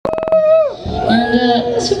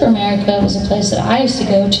And Super America was a place that I used to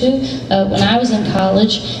go to when I was in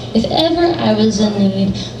college if ever I was in need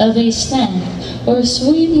of a snack or a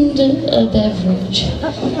sweetened beverage,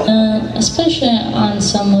 especially on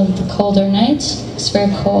some of the colder nights. It's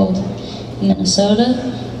very cold in Minnesota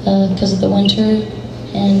because of the winter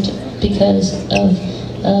and because of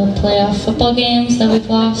playoff football games that we've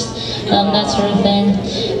lost, that sort of thing.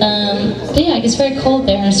 But yeah, it gets very cold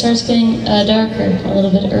there, and it starts getting darker a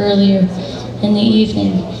little bit earlier in the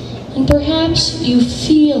evening. And perhaps you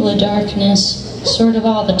feel a darkness sort of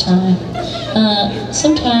all the time.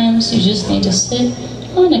 Sometimes you just need to sit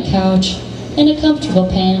on a couch in a comfortable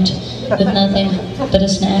pant with nothing but a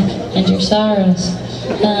snack and your sorrows.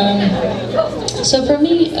 So for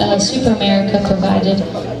me, Super America provided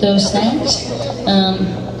those snacks.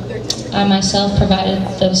 I myself provided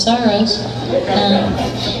those sorrows.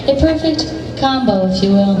 A perfect combo, if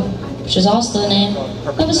you will, which is also the name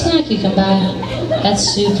of a snack you can buy at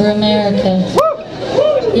Super America.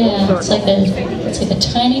 Yeah, it's like a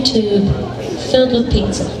tiny tube filled with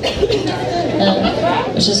pizza,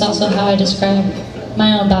 which is also how I describe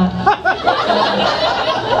my own body.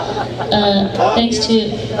 Thanks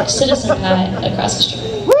to Citizen Pie across the street.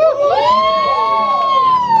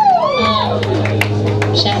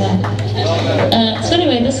 Shout out. So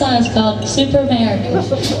anyway, this song is called Super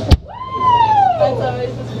America.